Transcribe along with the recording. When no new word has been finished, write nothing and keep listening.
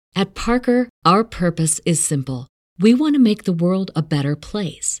At Parker, our purpose is simple. We want to make the world a better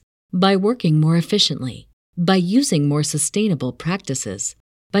place by working more efficiently, by using more sustainable practices,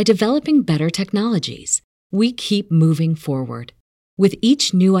 by developing better technologies. We keep moving forward. With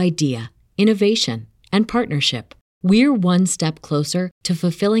each new idea, innovation, and partnership, we're one step closer to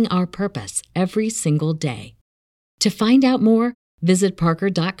fulfilling our purpose every single day. To find out more, visit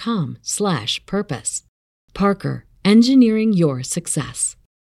parker.com/purpose. Parker, engineering your success.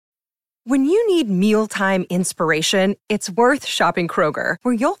 When you need mealtime inspiration, it's worth shopping Kroger,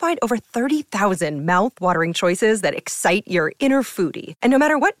 where you'll find over 30,000 mouth-watering choices that excite your inner foodie. And no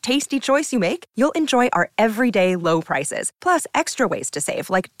matter what tasty choice you make, you'll enjoy our everyday low prices, plus extra ways to save,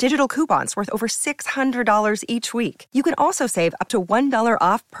 like digital coupons worth over $600 each week. You can also save up to $1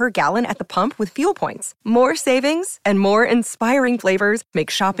 off per gallon at the pump with fuel points. More savings and more inspiring flavors make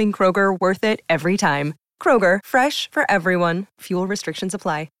shopping Kroger worth it every time. Kroger, fresh for everyone. Fuel restrictions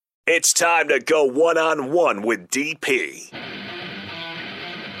apply. It's time to go one-on-one with DP.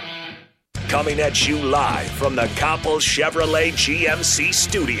 Coming at you live from the Coppel Chevrolet GMC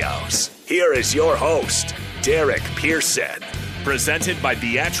studios. Here is your host, Derek Pearson. Presented by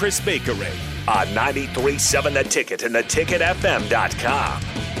Beatrice Bakery on 93.7 The Ticket and theticketfm.com.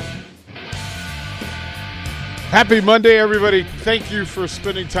 Happy Monday, everybody. Thank you for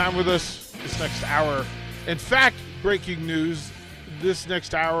spending time with us this next hour. In fact, breaking news. This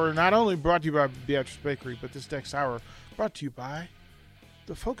next hour, not only brought to you by Beatrice Bakery, but this next hour brought to you by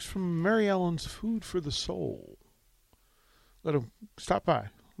the folks from Mary Ellen's Food for the Soul. Let them stop by.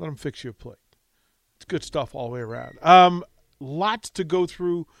 Let them fix you a plate. It's good stuff all the way around. Lots to go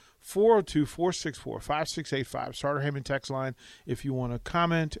through. 402-464-5685. Starter Heyman text line. If you want to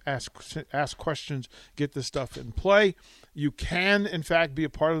comment, ask questions, get this stuff in play. You can, in fact, be a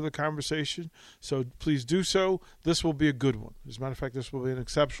part of the conversation, so please do so. This will be a good one. As a matter of fact, this will be an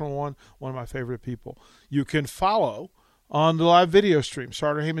exceptional one of my favorite people. You can follow on the live video stream.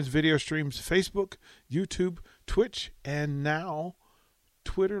 Starter Heyman's video streams, Facebook, YouTube, Twitch, and now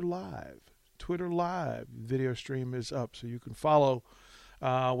Twitter Live. Twitter Live video stream is up, so you can follow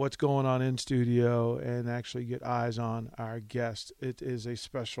what's going on in studio and actually get eyes on our guest. It is a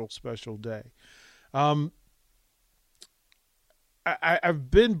special, special day. I've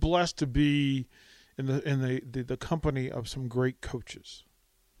been blessed to be in the company of some great coaches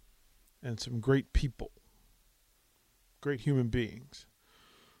and some great people, great human beings,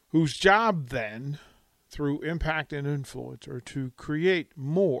 whose job then, through impact and influence, are to create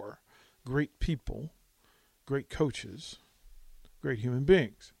more great people, great coaches, great human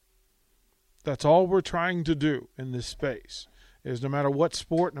beings. That's all we're trying to do in this space, is no matter what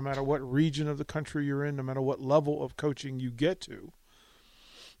sport, no matter what region of the country you're in, no matter what level of coaching you get to,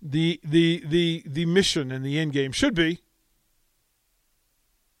 the mission and the end game should be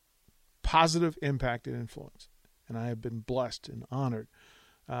positive impact and influence. And I have been blessed and honored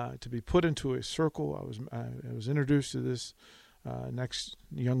to be put into a circle. I was introduced to this next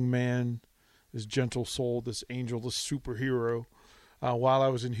young man, this gentle soul, this angel, this superhero, while I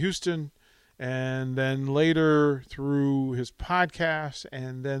was in Houston, and then later through his podcast,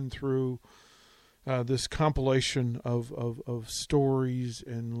 and then through this compilation of stories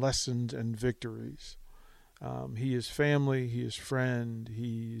and lessons and victories. He is family, he is friend,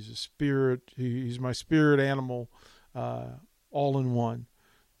 he's a spirit, he's my spirit animal, all in one.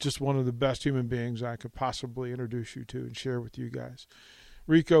 Just one of the best human beings I could possibly introduce you to and share with you guys.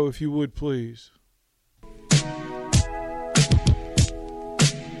 Rico, if you would, please.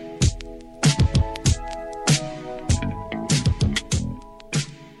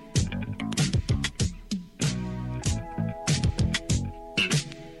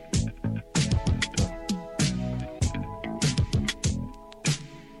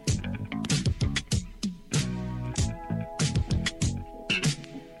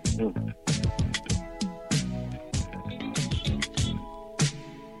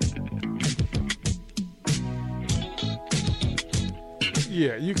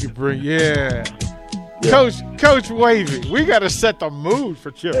 Yeah, you could bring, yeah. Coach Wavy, we got to set the mood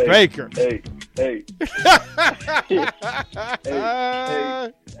for Chip Baker. Hey.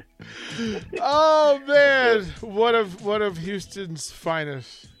 Oh, man. One of Houston's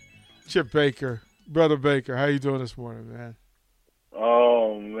finest, Chip Baker. Brother Baker, how you doing this morning, man?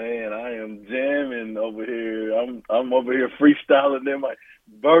 Oh, man, I am jamming over here. I'm over here freestyling in my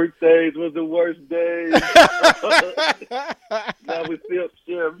birthdays was the worst days. Now we sip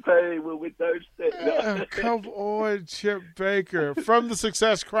champagne when we're thirsty. Come on, Chip Baker. From the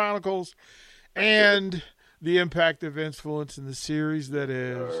Success Chronicles and the impact of influence in the series that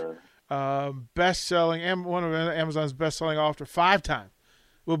is best-selling, and one of Amazon's best-selling author, 5-time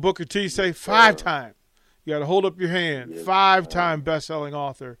Will Booker T say? 5 times. You got to hold up your hand. Yes. 5-time best-selling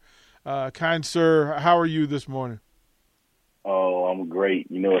author. Kind sir, how are you this morning? Oh, I'm great.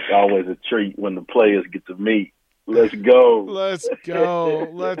 You know, it's always a treat when the players get to meet. Let's go. Let's go.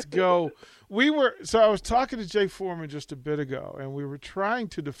 Let's go. I was talking to Jay Foreman just a bit ago, and we were trying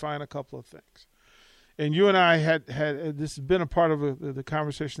to define a couple of things. And you and I had this has been a part of the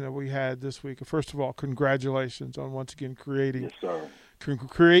conversation that we had this week. First of all, congratulations on once again creating Yes, sir.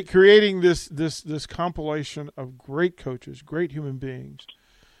 Creating this compilation of great coaches, great human beings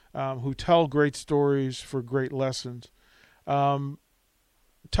who tell great stories for great lessons. Tell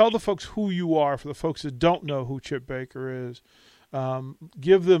the folks who you are. For the folks that don't know who Chip Baker is,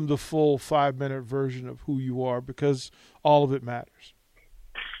 give them the full 5-minute version of who you are, because all of it matters.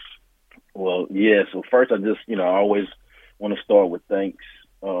 Well, yeah. So first, I always want to start with thanks.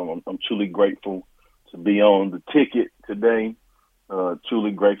 I'm truly grateful to be on the ticket today.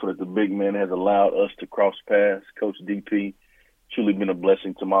 Truly grateful that the big man has allowed us to cross paths. Coach DP, truly been a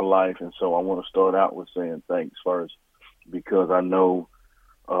blessing to my life. And so I want to start out with saying thanks first, because I know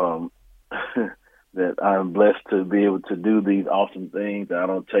that I'm blessed to be able to do these awesome things. And I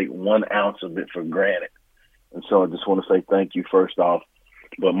don't take 1 ounce of it for granted. And so I just want to say thank you first off.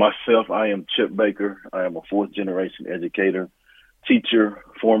 But myself, I am Chip Baker. I am a 4th-generation educator, teacher,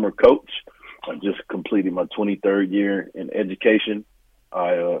 former coach. I just completed my 23rd year in education.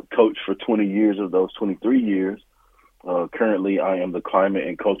 I coached for 20 years of those 23 years. Currently, I am the climate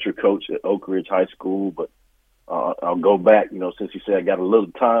and culture coach at Oak Ridge High School. But I'll go back, since you said I got a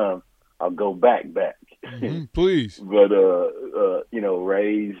little time, I'll go back. Mm-hmm, please. But,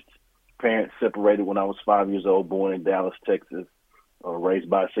 raised, parents separated when I was 5 years old, born in Dallas, Texas. Raised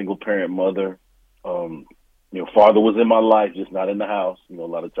by a single-parent mother. Father was in my life, just not in the house. A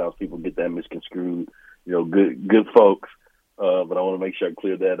lot of times people get that misconstrued. Good folks. But I want to make sure I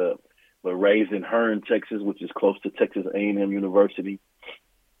clear that up. But raised in Hearn, Texas, which is close to Texas A&M University.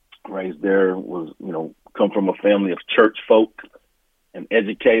 Raised there, come from a family of church folk and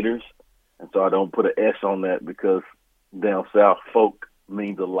educators. And so I don't put an S on that, because down south, folk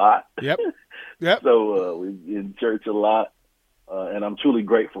means a lot. Yep. So we in church a lot. And I'm truly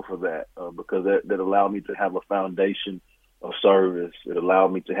grateful for that, because that allowed me to have a foundation of service. It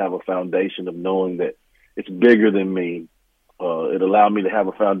allowed me to have a foundation of knowing that it's bigger than me. It allowed me to have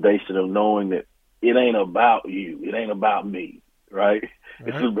a foundation of knowing that it ain't about you. It ain't about me, right?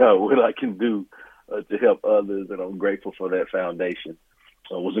 It's about what I can do to help others, and I'm grateful for that foundation.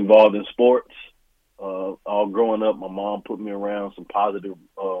 I was involved in sports. All growing up, my mom put me around some positive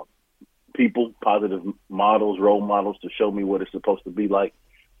people, positive models, role models to show me what it's supposed to be like,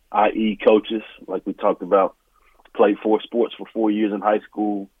 i.e. coaches, like we talked about. Played 4 sports for 4 years in high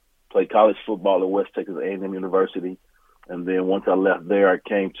school, played college football at West Texas A&M University. And then once I left there, I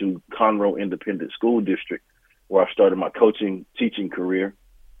came to Conroe Independent School District, where I started my coaching, teaching career.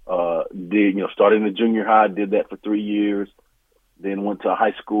 Started in the junior high, did that for 3 years. Then went to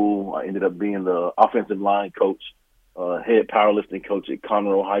high school. I ended up being the offensive line coach, head powerlifting coach at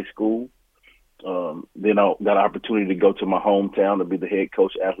Conroe High School. Then I got an opportunity to go to my hometown to be the head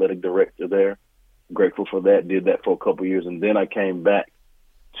coach, athletic director there. Grateful for that. Did that for a couple of years. And then I came back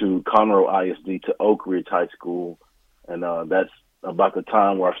to Conroe ISD to Oak Ridge High School. And that's about the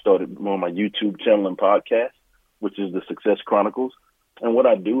time where I started on my YouTube channel and podcast, which is the Success Chronicles. And what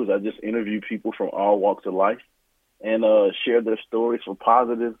I do is I just interview people from all walks of life and share their stories for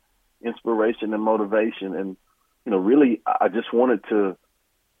positive inspiration and motivation. And, really, I just wanted to,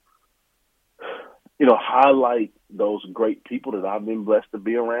 highlight those great people that I've been blessed to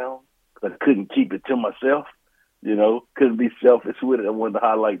be around. I couldn't keep it to myself, couldn't be selfish with it. I wanted to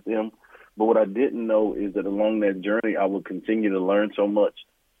highlight them. But what I didn't know is that along that journey, I would continue to learn so much.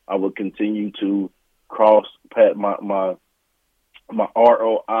 I would continue to cross path. My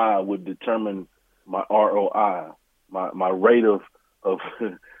ROI would determine my ROI. My rate of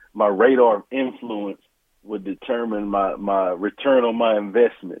my radar of influence would determine my return on my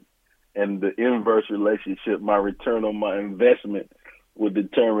investment. And the inverse relationship, my return on my investment would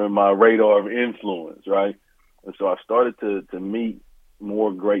determine my radar of influence, right? And so I started to meet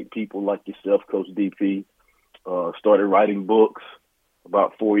more great people like yourself, Coach DP. Started writing books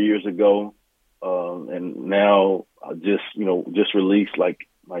about 4 years ago. And now I just released like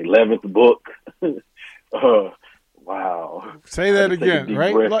my 11th book. Wow. Say that again,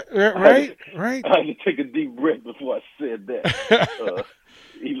 right? Right. I had to take a deep breath before I said that.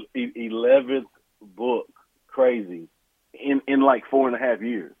 11th book, crazy, in like 4.5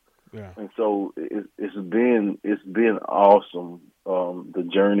 years. Yeah. And so it's been awesome, the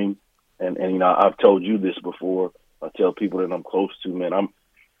journey. And I've told you this before. I tell people that I'm close to, man,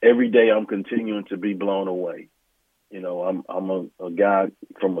 every day I'm continuing to be blown away. I'm a guy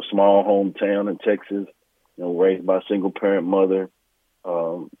from a small hometown in Texas, raised by a single parent mother,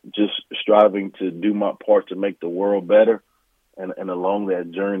 just striving to do my part to make the world better. And along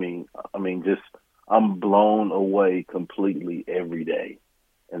that journey, I'm blown away completely every day.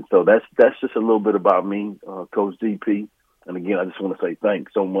 And so that's just a little bit about me, Coach DP. And again, I just want to say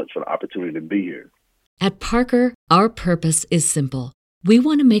thanks so much for the opportunity to be here. At Parker, our purpose is simple. We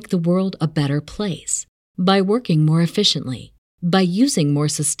want to make the world a better place by working more efficiently, by using more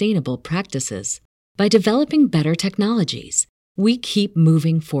sustainable practices, by developing better technologies. We keep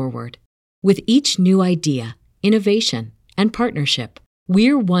moving forward. With each new idea, innovation, and partnership,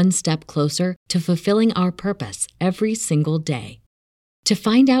 we're one step closer to fulfilling our purpose every single day. To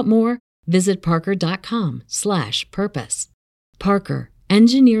find out more, visit parker.com/purpose. Parker,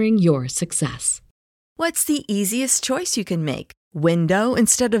 engineering your success. What's the easiest choice you can make? Window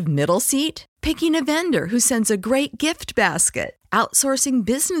instead of middle seat? Picking a vendor who sends a great gift basket? Outsourcing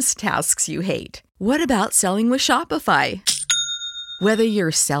business tasks you hate? What about selling with Shopify? Whether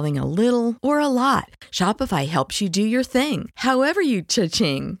you're selling a little or a lot, Shopify helps you do your thing, however you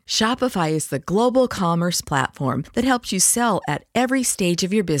cha-ching. Shopify is the global commerce platform that helps you sell at every stage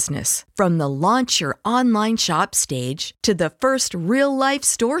of your business. From the launch your online shop stage to the first real-life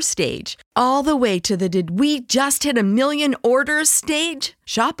store stage, all the way to the did we just hit 1 million orders stage.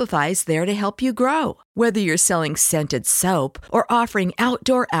 Shopify's there to help you grow. Whether you're selling scented soap or offering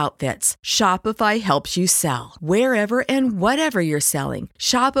outdoor outfits, Shopify helps you sell. Wherever and whatever you're selling,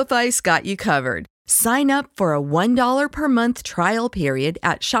 Shopify's got you covered. Sign up for a $1 per month trial period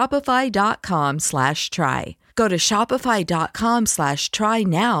at shopify.com/try. Go to shopify.com/try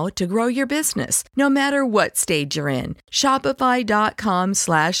now to grow your business, no matter what stage you're in.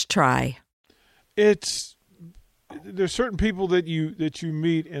 Shopify.com/try. There's certain people that you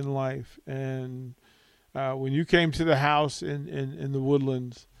meet in life, and when you came to the house in the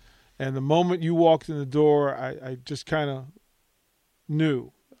Woodlands, and the moment you walked in the door, I just kind of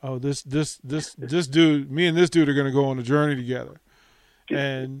knew, oh, this dude, me and this dude are going to go on a journey together.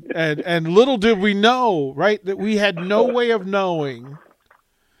 And little did we know, right, that we had no way of knowing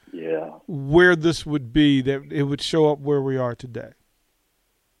where this would be, that it would show up where we are today.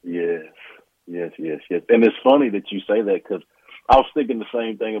 Yes. And it's funny that you say that, because I was thinking the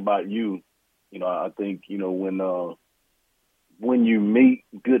same thing about you. I think, when you meet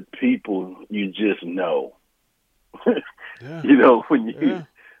good people, you just know. Yeah. When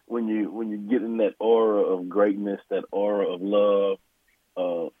you get in that aura of greatness, that aura of love,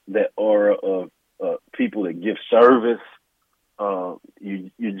 that aura of people that give service,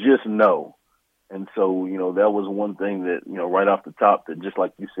 you just know. And so, that was one thing that, right off the top, that just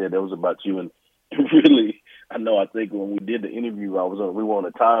like you said, that was about you. And really, I think when we did the interview, we were on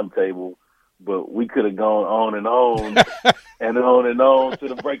a timetable, but we could have gone on and on and on and on to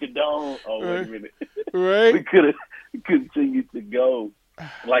the break of dawn. Oh, wait a minute. Right. We could have continued to go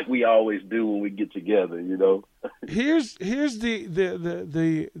like we always do when we get together, Here's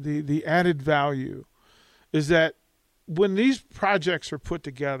the added value is that when these projects are put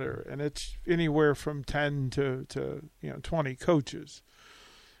together, and it's anywhere from 10 to 20 coaches,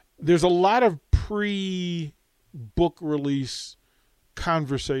 there's a lot of pre-book release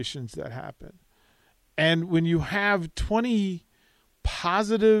conversations that happen. And when you have 20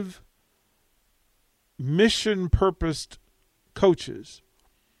 positive, mission-purposed coaches,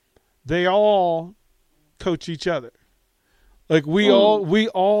 they all coach each other. Like we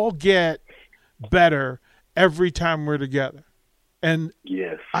all get better every time we're together. And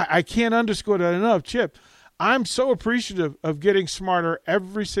yes, I can't underscore that enough, Chip. I'm so appreciative of getting smarter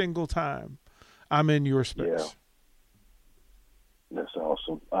every single time I'm in your space. Yeah. That's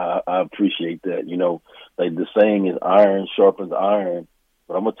awesome. I appreciate that. The saying is iron sharpens iron,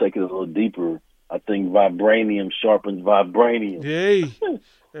 but I'm going to take it a little deeper. I think vibranium sharpens vibranium.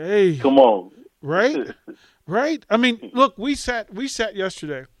 Hey. Come on. Right? Right? I mean, look, we sat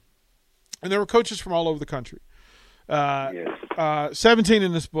yesterday, and there were coaches from all over the country. 17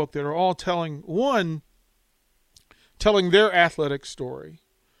 in this book that are all telling their athletic story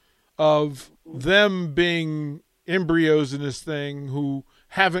of them being embryos in this thing who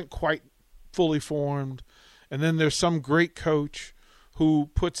haven't quite fully formed. And then there's some great coach who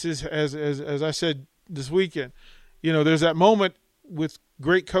puts his, as I said this weekend, there's that moment with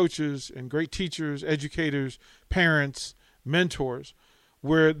great coaches and great teachers, educators, parents, mentors,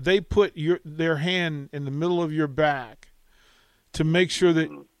 where they put their hand in the middle of your back to make sure that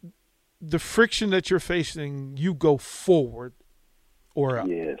the friction that you're facing, you go forward or up.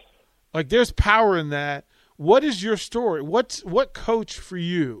 Yes. Like there's power in that what is your story? What coach for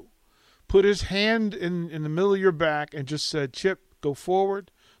you put his hand in the middle of your back and just said, Chip, go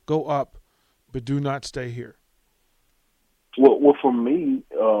forward, go up, but do not stay here? Well, for me,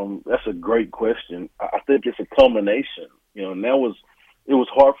 that's a great question. I think it's a culmination, and it was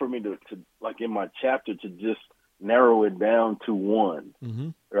hard for me to like in my chapter to just narrow it down to one,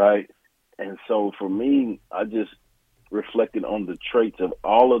 right? And so for me, I just reflected on the traits of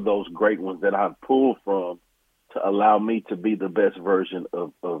all of those great ones that I've pulled from to allow me to be the best version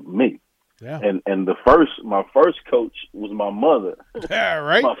of me. Yeah. And my first coach was my mother. Yeah,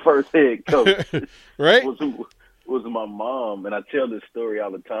 right. My first head coach right. was my mom. And I tell this story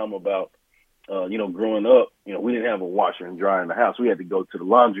all the time about, growing up, we didn't have a washer and dryer in the house. We had to go to the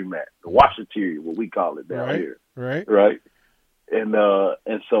laundromat, the washateria, what we call it down here. Right. And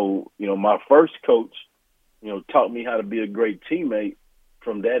so, my first coach, taught me how to be a great teammate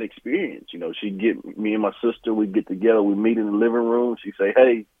from that experience. She'd get me and my sister, we'd get together, we'd meet in the living room. She'd say,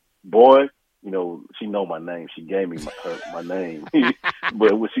 hey, boy, she know my name. She gave me my name.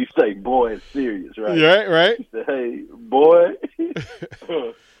 But when she say boy, it's serious, right? Yeah, right. She said, hey, boy,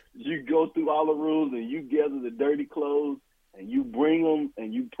 you go through all the rooms and you gather the dirty clothes and you bring them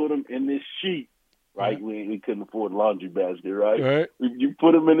and you put them in this sheet, right? Yeah. We couldn't afford a laundry basket, right? Right. You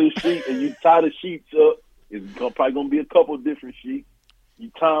put them in this sheet and you tie the sheets up. It's probably going to be a couple of different sheets. You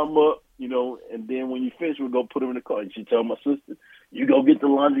tie them up, and then when you finish, we'll go put them in the car. And she told my sister, you go get the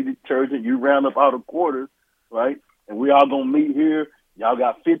laundry detergent, you round up all the quarters, right? And we all going to meet here. Y'all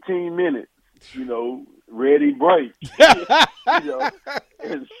got 15 minutes, ready, break.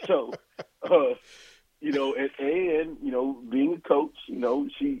 And so, and being a coach,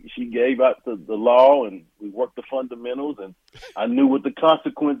 she gave out the law and we worked the fundamentals and I knew what the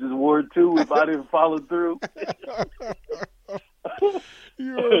consequences were too if I didn't follow through.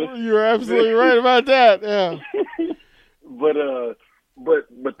 You're absolutely right about that. Yeah. But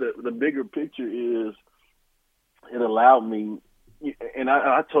the bigger picture is it allowed me, and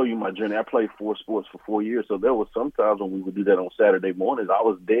I told you my journey. I played 4 sports for 4 years, so there was sometimes when we would do that on Saturday mornings, I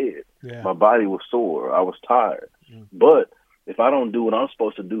was dead. Yeah. My body was sore. I was tired. Yeah. But if I don't do what I'm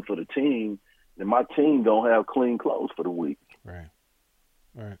supposed to do for the team, then my team don't have clean clothes for the week. Right.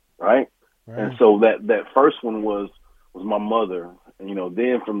 And so that first one was my mother. And,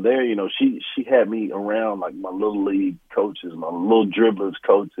 then from there, she had me around like my little league coaches, my little dribblers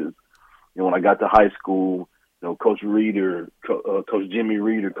coaches. When I got to high school, Coach Reeder, Coach Jimmy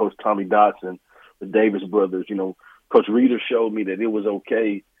Reeder, Coach Tommy Dotson, the Davis brothers, Coach Reeder showed me that it was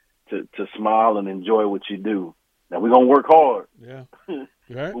okay to smile and enjoy what you do. Now, we're going to work hard. Yeah.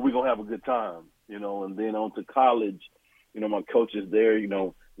 Right. But we're going to have a good time, and then on to college, my coaches there,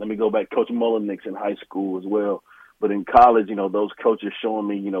 let me go back, Coach Mullenix in high school as well. But in college, those coaches showing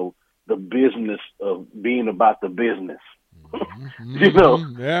me, the business of being about the business.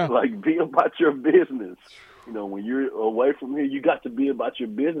 Yeah. Like be about your business. When you're away from here, you got to be about your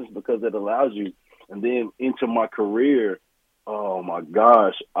business because it allows you. And then into my career, oh my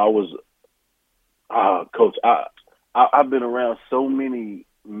gosh, Coach, I've been around so many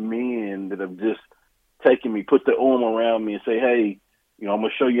men that have just taken me, put their arm around me and say, hey, I'm going to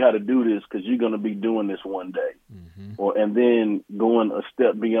show you how to do this because you're going to be doing this one day. And then going a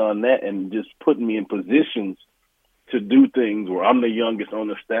step beyond that and just putting me in positions to do things where I'm the youngest on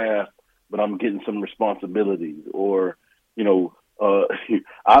the staff, but I'm getting some responsibilities. Or,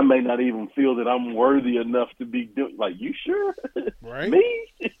 I may not even feel that I'm worthy enough to be doing, like, you sure? Right. Me?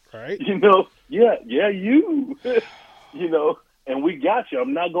 Right. Yeah, you. And we got you.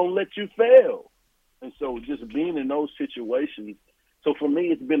 I'm not going to let you fail. And so just being in those situations. So for me,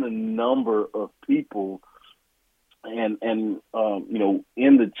 it's been a number of people. And in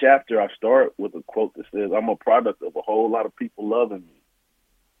the chapter, I start with a quote that says, I'm a product of a whole lot of people loving me.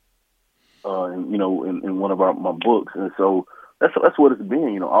 In one of my books. And so that's what it's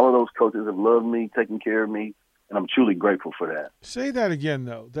been. All of those coaches have loved me, taken care of me, and I'm truly grateful for that. Say that again,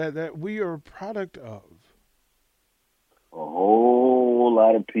 though, that we are a product of a whole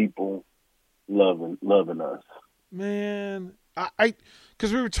lot of people loving us. Man,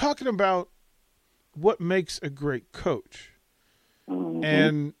 because we were talking about what makes a great coach.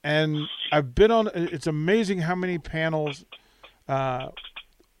 And I've been on, it's amazing how many panels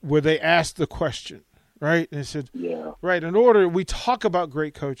where they asked the question, right? And they said, right, we talk about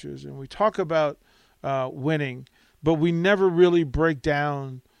great coaches and we talk about winning, but we never really break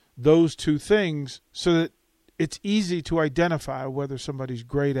down those two things so that it's easy to identify whether somebody's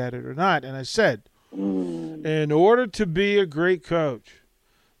great at it or not. And I said, in order to be a great coach,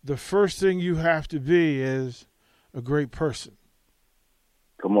 the first thing you have to be is a great person.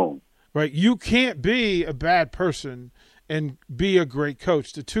 Come on. right? You can't be a bad person and be a great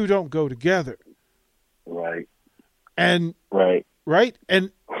coach. The two don't go together. Right. And right.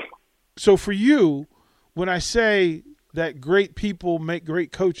 And so for you, when I say that great people make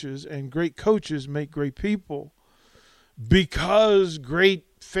great coaches and great coaches make great people, because great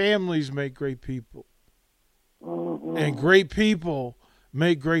families make great people, and great people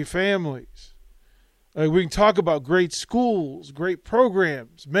make great families. We can talk about great schools, great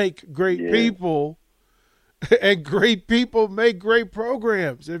programs make great people, and great people make great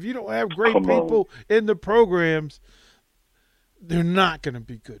programs. If you don't have great people in the programs, they're not going to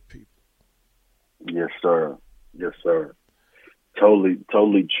be good people. Yes, sir. Yes, sir. Totally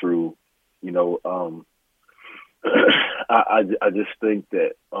true. You know, I just think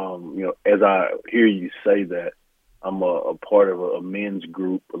that, you know, as I hear you say that, I'm a part of a men's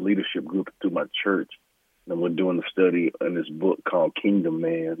group, a leadership group through my church, and we're doing a study in this book called Kingdom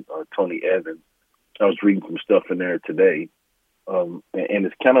Man, Tony Evans. I was reading some stuff in there today, and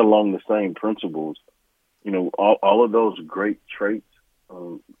it's kind of along the same principles. You know, all of those great traits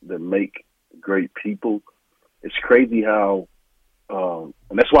that make great people. It's crazy how, and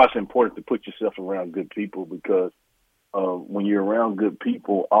that's why it's important to put yourself around good people, because when you're around good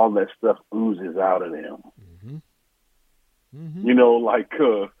people, all that stuff oozes out of them. Mm-hmm. Mm-hmm. You know, I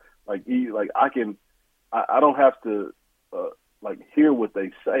don't have to hear what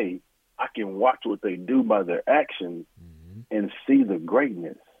they say. I can watch what they do by their actions and see the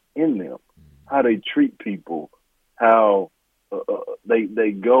greatness in them, how they treat people, how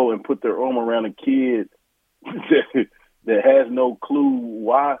they go and put their arm around a kid that has no clue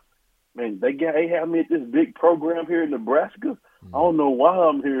why. Man, they have me at this big program here in Nebraska. I don't know why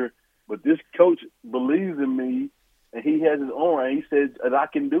I'm here, but this coach believes in me, and he has his arm, and he said that I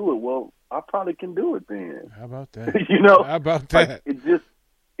can do it. Well, I probably can do it then. How about that? You know, how about that? Like,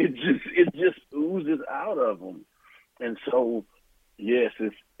 it just oozes out of them, and so yes,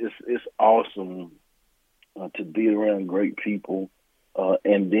 it's awesome to be around great people,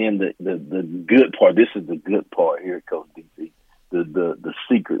 and then the good part. This is the good part here, Coach DC. The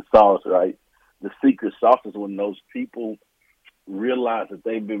secret sauce, right? The secret sauce is when those people realize that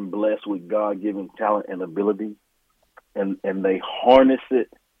they've been blessed with God-given talent and ability, and they harness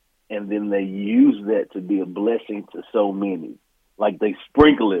it, and then they use that to be a blessing to so many. Like they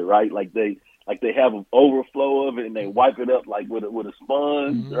sprinkle it, right? Like they have an overflow of it, and they wipe it up like with a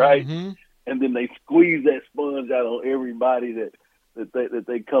sponge, right? And then they squeeze that sponge out on everybody that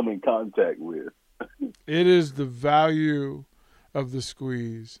they come in contact with. It is the value of the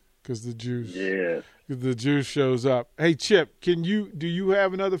squeeze, because the juice shows up. Hey, Chip, do you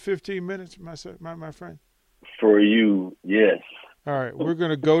have another 15 minutes, my friend? For you, yes. All right, we're going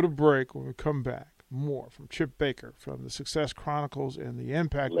to go to break. When we come back, more from Chip Baker from the Success Chronicles and the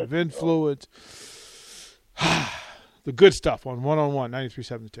Impact of Influence. The good stuff on 101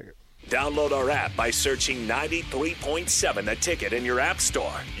 93.7 The Ticket. Download our app by searching 93.7 The Ticket in your app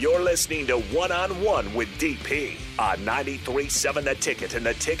store. You're listening to One-on-One with DP on 93.7 The Ticket and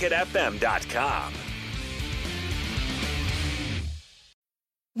theticketfm.com.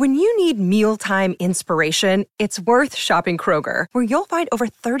 When you need mealtime inspiration, it's worth shopping Kroger, where you'll find over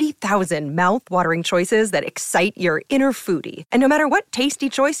 30,000 mouth-watering choices that excite your inner foodie. And no matter what tasty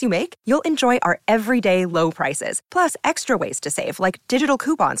choice you make, you'll enjoy our everyday low prices, plus extra ways to save, like digital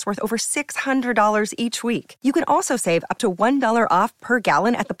coupons worth over $600 each week. You can also save up to $1 off per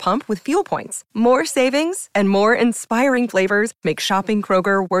gallon at the pump with fuel points. More savings and more inspiring flavors make shopping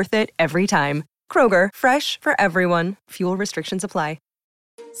Kroger worth it every time. Kroger, fresh for everyone. Fuel restrictions apply.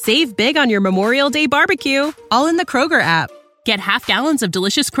 Save big on your Memorial Day barbecue, all in the Kroger app. Get half gallons of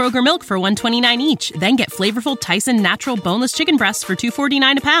delicious Kroger milk for $1.29 each. Then get flavorful Tyson natural boneless chicken breasts for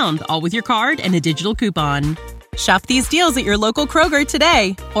 $2.49 a pound, all with your card and a digital coupon. Shop these deals at your local Kroger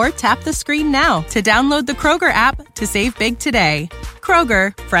today, or tap the screen now to download the Kroger app to save big today.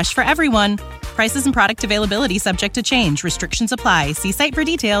 Kroger, fresh for everyone. Prices and product availability subject to change. Restrictions apply. See site for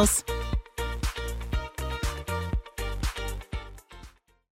details.